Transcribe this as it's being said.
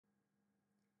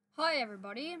Hi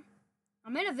everybody. I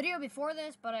made a video before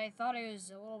this, but I thought it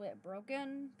was a little bit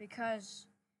broken because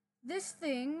this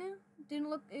thing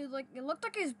didn't look it looked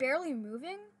like it was barely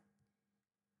moving.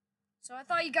 So I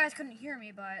thought you guys couldn't hear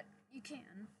me, but you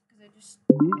can because I just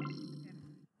okay.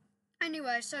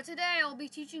 Anyway, so today I'll be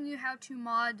teaching you how to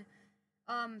mod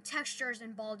textures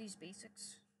in baldis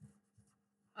basics.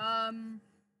 And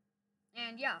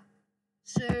yeah.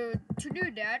 So to do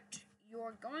that,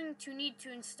 you're going to need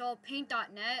to install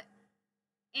paint.net,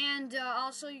 and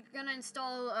also you're gonna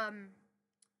install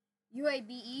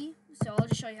UABE. So I'll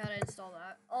just show you how to install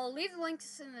that. I'll leave the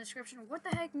links in the description. What the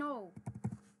heck? No.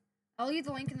 I'll leave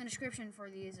the link in the description for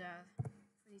these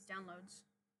downloads.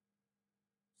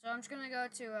 So I'm just gonna go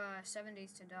to 7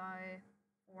 Days to Die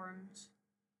forums.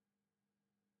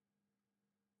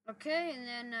 Okay, and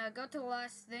then go to the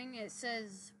last thing. It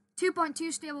says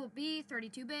 2.2 stable B,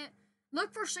 32-bit.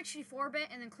 Look for 64-bit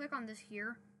and then click on this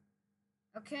here.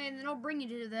 Okay, and then it'll bring you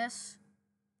to this.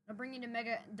 It'll bring you to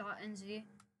mega.nz.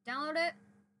 Download it,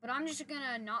 but I'm just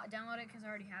gonna not download it because I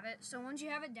already have it. So once you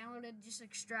have it downloaded, just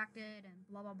extract it and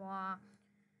blah blah blah.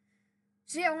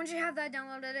 So yeah, once you have that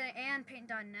downloaded and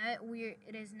paint.net,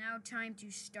 it is now time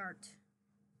to start.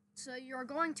 So you're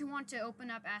going to want to open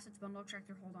up assets bundle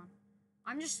extractor. Hold on.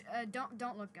 I'm just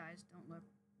don't look, guys. Don't look.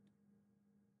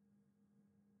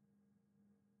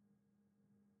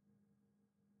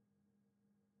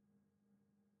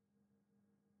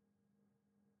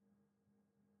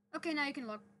 Okay, now you can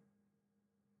look.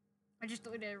 I just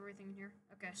deleted everything here.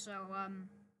 Okay, so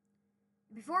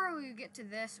before we get to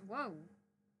this, whoa.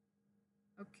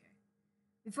 Okay.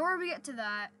 Before we get to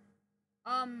that,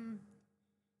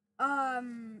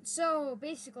 so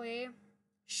basically,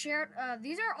 shared.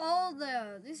 These are all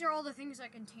the things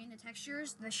that contain the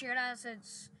textures. The shared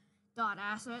assets dot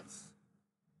assets.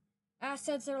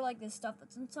 Assets are like the stuff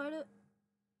that's inside it,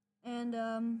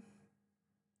 and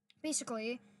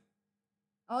basically,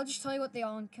 I'll just tell you what they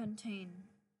all contain.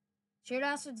 Shared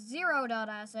assets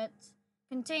 0.assets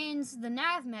contains the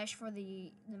nav mesh for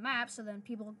the map, so then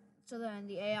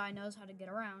the AI knows how to get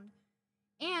around.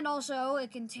 And also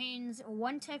it contains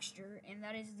one texture, and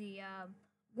that is the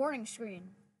warning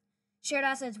screen. Shared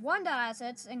assets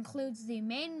 1.assets includes the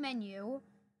main menu,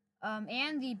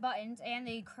 and the buttons and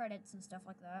the credits and stuff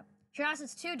like that. Shared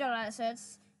assets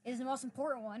 2.assets is the most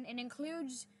important one and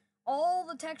includes all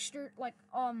the texture,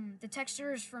 the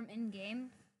textures from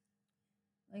in-game.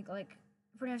 Like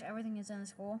pretty much everything is in the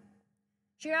school.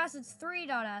 Shared assets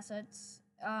 3.assets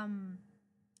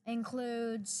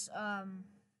includes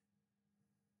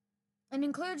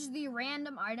the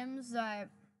random items that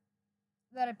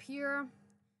appear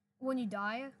when you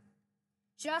die.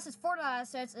 Shared assets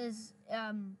 4.assets is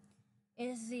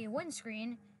the win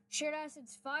screen. Shared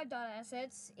assets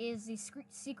 5.assets is the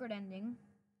secret ending,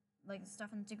 like the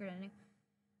stuff in the secret ending.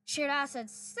 Shared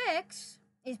assets 6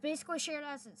 is basically shared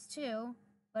assets 2,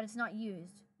 but it's not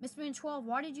used. Mr. Moon 12,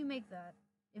 why did you make that?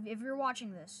 If you're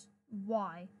watching this,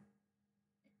 why?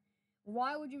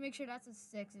 Why would you make shared assets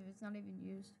 6 if it's not even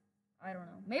used? I don't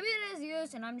know. Maybe it is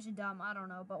used and I'm just dumb. I don't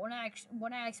know. But when I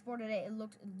exported it, it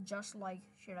looked just like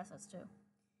shared assets 2.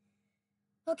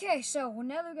 Okay, so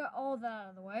now that we got all that out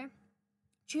of the way,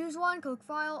 choose one, click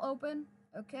File, Open.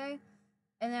 Okay.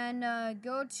 And then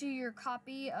go to your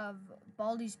copy of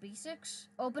Baldi's Basics.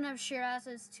 Open up shared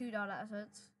assets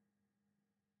 2.assets.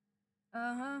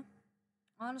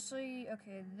 Honestly,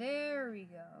 okay, there we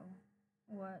go.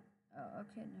 What? Oh,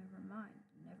 okay, never mind.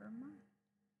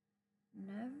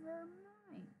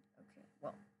 Okay,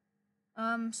 well.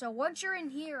 So once you're in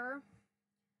here,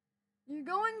 you're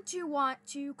going to want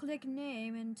to click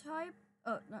name and type.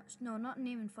 Oh, no, not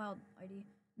name and file ID.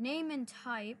 Name and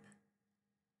type.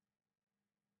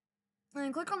 And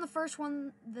then click on the first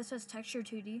one that says Texture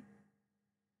 2D.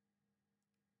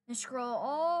 And scroll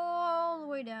all the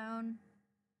way down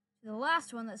to the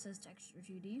last one that says Texture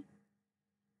 2D.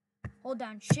 Hold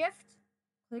down Shift,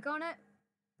 click on it,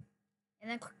 and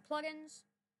then click Plugins,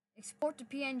 Export to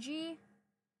PNG.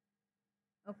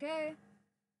 Okay,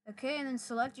 and then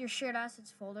select your Shared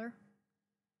Assets folder.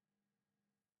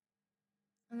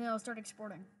 And then it'll start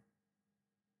exporting.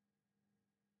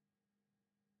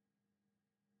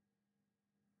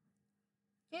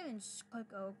 Okay, then just click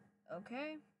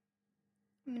OK.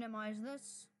 Minimize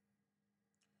this.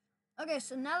 Okay,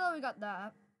 so now that we got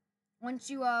that, once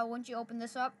you open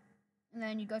this up, and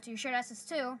then you go to your shared assets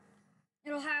 2,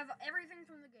 it'll have everything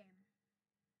from the game.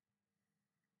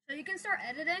 So you can start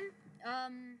editing.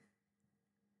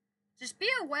 Just be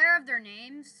aware of their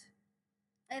names.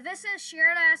 If it says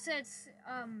shared assets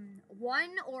 1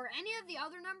 or any of the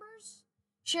other numbers,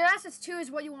 shared assets 2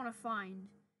 is what you want to find.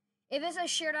 If it says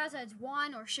shared assets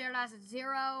 1 or shared assets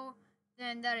 0,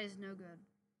 then that is no good.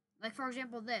 Like, for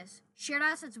example, this. Shared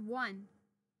assets 1.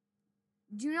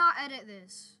 Do not edit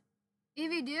this.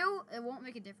 If you do, it won't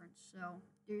make a difference. So,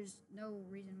 there's no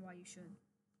reason why you should.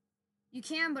 You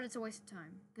can, but it's a waste of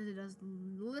time. Because it does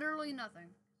literally nothing.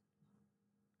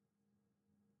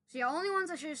 So, yeah, only ones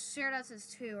that shared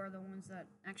assets 2 are the ones that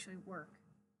actually work.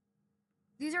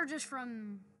 These are just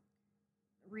from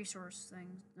resource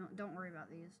things. Don't worry about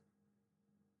these.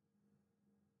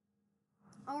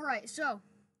 Alright, so.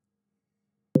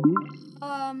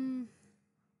 Okay,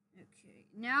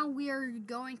 now we are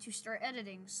going to start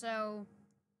editing. So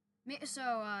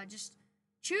just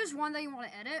choose one that you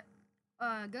want to edit.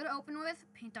 Go to open with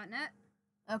paint.net.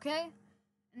 Okay,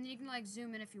 and then you can like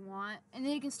zoom in if you want, and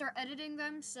then you can start editing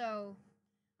them. So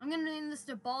I'm gonna name this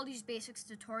the Baldis Basics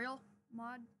Tutorial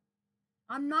mod.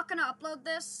 I'm not gonna upload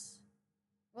this.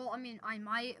 Well, I mean, I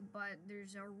might, but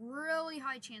there's a really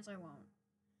high chance I won't.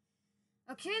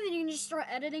 Okay, then you can just start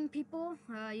editing people.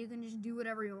 You can just do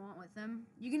whatever you want with them.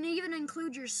 You can even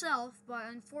include yourself, but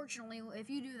unfortunately, if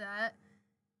you do that,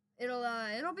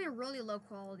 it'll be really low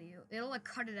quality. It'll like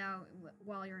cut it out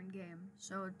while you're in game,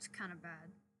 so it's kind of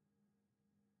bad.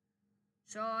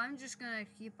 So I'm just gonna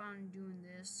keep on doing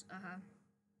this.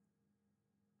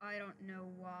 I don't know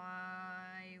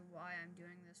why I'm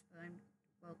doing this,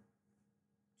 but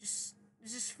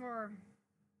just for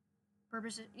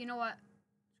purposes. You know what?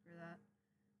 Screw that.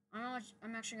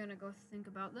 I'm actually gonna go think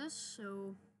about this.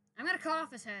 So I'm gonna cut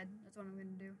off his head. That's what I'm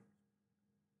gonna do.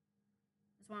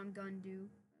 That's what I'm gonna do.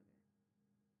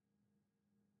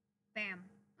 Okay. Bam.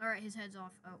 All right, his head's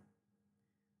off. Oh,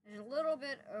 there's a little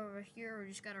bit over here. We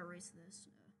just gotta erase this.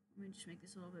 Let me just make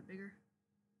this a little bit bigger.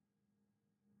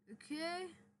 Okay.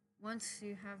 Once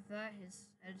you have that, his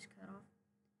head is cut off.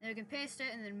 Then you can paste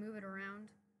it and then move it around.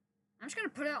 I'm just gonna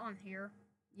put it on here.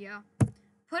 Yeah.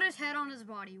 Put his head on his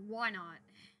body. Why not?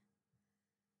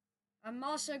 I'm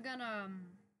also going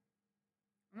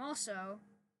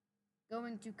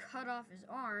to cut off his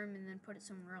arm and then put it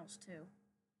somewhere else too.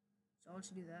 So I'll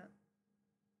just do that.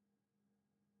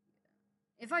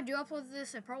 Yeah. If I do upload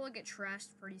this, it'll probably get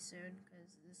trashed pretty soon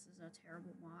because this is a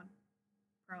terrible mod.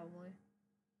 Probably.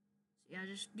 So yeah,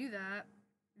 just do that.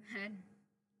 And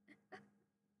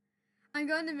I'm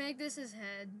going to make this his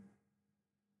head.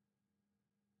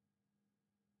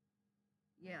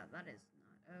 Yeah, that is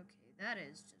not okay. That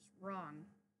is just wrong.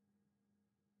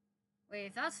 Wait,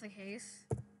 if that's the case,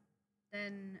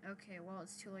 then okay, well,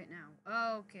 it's too late now.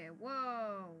 Okay,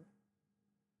 whoa.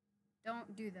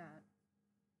 Don't do that.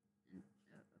 Okay,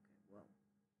 whoa.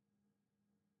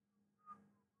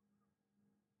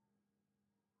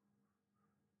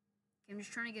 Okay, I'm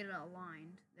just trying to get it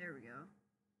aligned. There we go.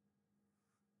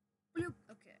 Bloop.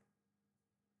 Okay.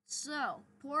 So,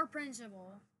 poor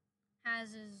principal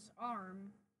has his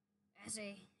arm as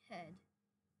a head.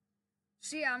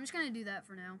 So yeah, I'm just gonna do that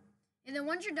for now. And then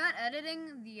once you're done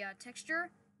editing the texture,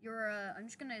 I'm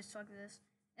just gonna select this,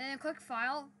 and then click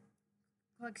File,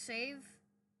 click Save.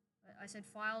 I said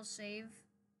File, Save,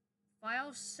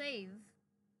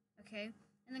 okay,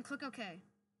 and then click OK.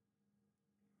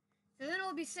 So then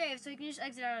it'll be saved, so you can just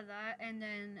exit out of that, and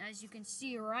then as you can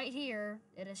see right here,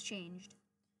 it has changed.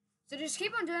 So just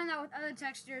keep on doing that with other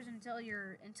textures until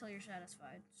you're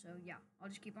satisfied. So yeah, I'll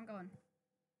just keep on going.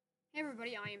 Hey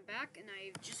everybody, I am back, and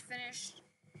I've just finished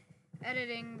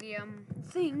editing the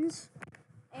things,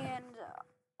 and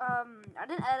I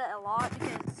didn't edit a lot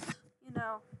because, you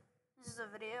know, this is a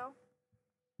video.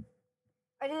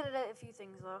 I did edit a few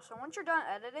things though. So once you're done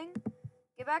editing,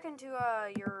 get back into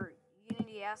your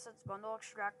Unity Assets bundle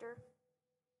extractor.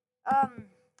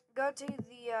 Go to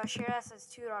the shared assets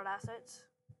 2.assets.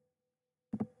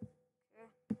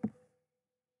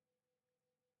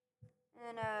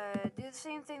 And then do the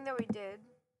same thing that we did.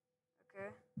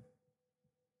 Okay.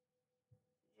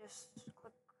 Just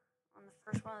click on the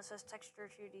first one that says texture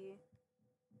 2D.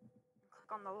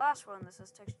 Click on the last one that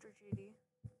says texture 2D.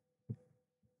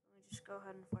 Let me just go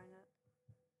ahead and find it.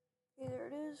 Okay, there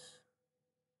it is.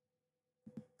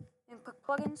 And click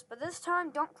plugins, but this time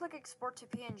don't click export to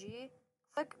PNG.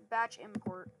 Click batch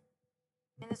import.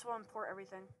 And this will import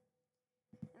everything.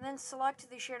 And then select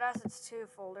the shared assets 2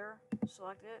 folder.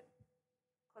 Select it.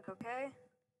 Click OK.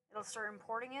 It'll start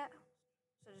importing it.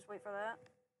 So just wait for that.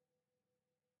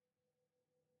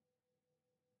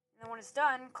 And then when it's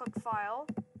done, click File,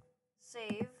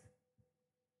 Save,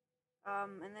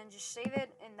 and then just save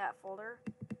it in that folder.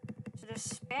 So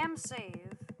just spam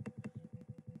save.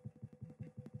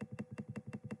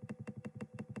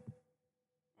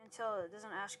 Until it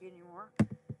doesn't ask you anymore.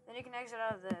 Then you can exit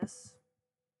out of this.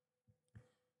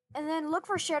 And then look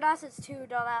for shared assets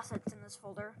 2.assets in this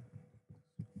folder.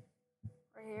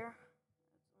 Right here.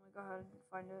 Let me go ahead and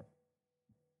find it.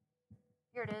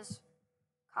 Here it is.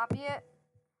 Copy it.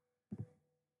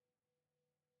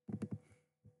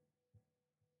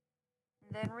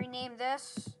 And then rename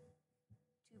this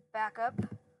to backup.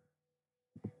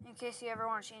 In case you ever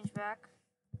want to change back.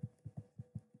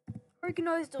 Or you can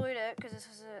always delete it because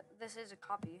this is a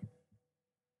copy.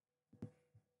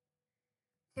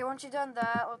 Okay, once you've done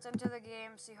that, let's enter the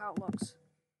game, see how it looks.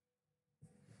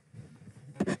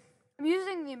 I'm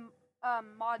using the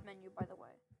mod menu, by the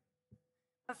way.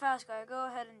 But fast guy, go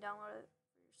ahead and download it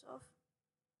for yourself.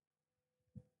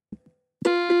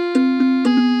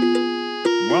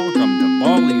 Welcome to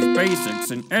baldis Basics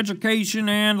in Education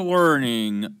and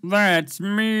Learning. That's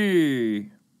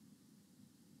me.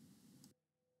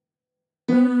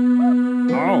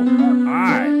 Oh,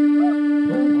 hi.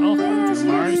 Welcome to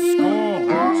my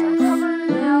schoolhouse.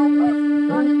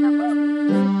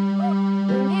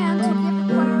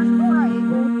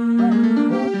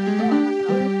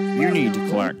 You need to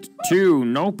collect 2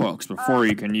 notebooks before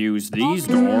you can use these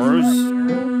doors.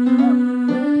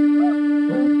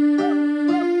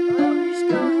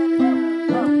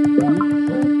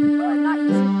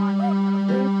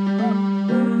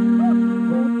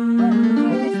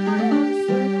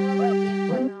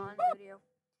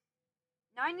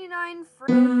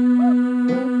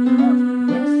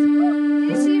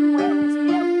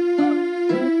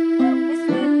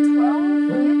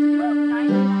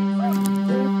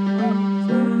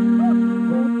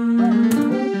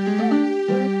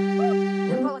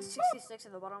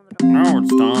 Now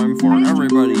it's time for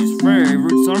everybody's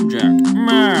favorite subject,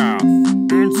 math.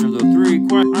 Answer the 3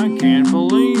 questions. I can't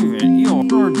believe it. You're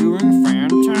doing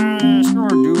fantastic. You're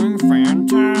doing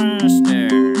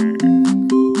fantastic.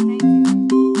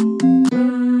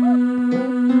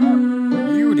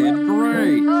 You did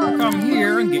great. Come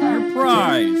here and get your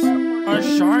prize. A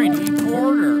shiny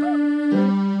quarter.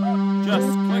 Just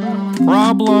click on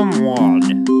problem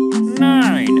 1.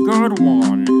 9. Good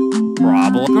one.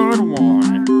 Problem. Good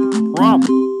one.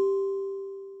 Problem.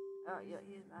 Oh, yeah,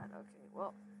 he's mad. Okay,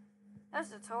 well,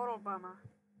 that's a total bummer.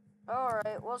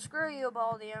 Alright, well, screw you,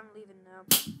 Baldi. I'm leaving now.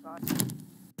 Bye.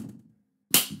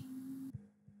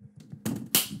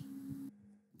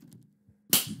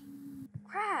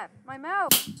 Crap, my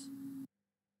mouse.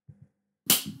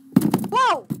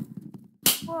 Whoa!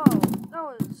 Whoa, that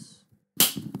was...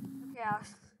 Okay, I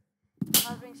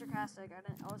was being sarcastic.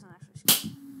 I wasn't actually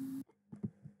scared.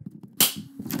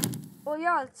 Well,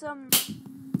 yeah, it's, let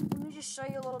me just show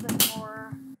you a little bit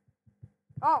more.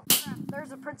 Oh, crap, there's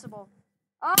the principal.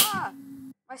 Ah!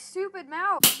 My stupid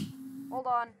mouse! Hold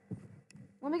on.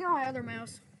 Let me get my other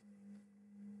mouse.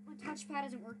 My touchpad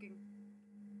isn't working.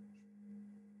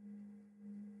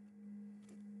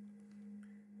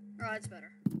 Alright, it's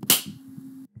better.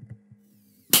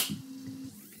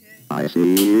 Okay. I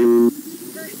see you,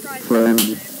 First try.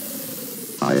 friend.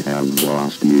 I have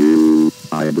lost you.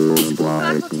 I don't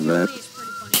like that.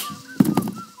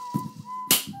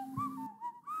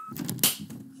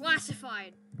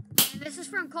 Classified. And this is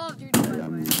from Call of Duty, by the way.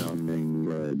 I'm coming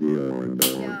at your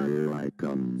door. Yeah. Here I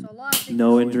come. So a lot of things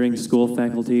No entering school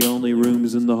faculty, only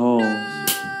rooms in the halls. No!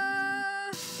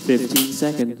 15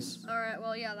 seconds. Alright,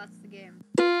 well, yeah, that's the game.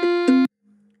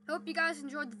 Hope you guys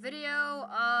enjoyed the video.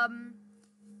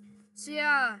 So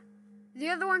yeah, the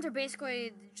other ones are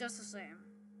basically just the same.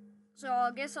 So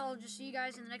I guess I'll just see you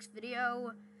guys in the next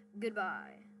video.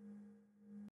 Goodbye.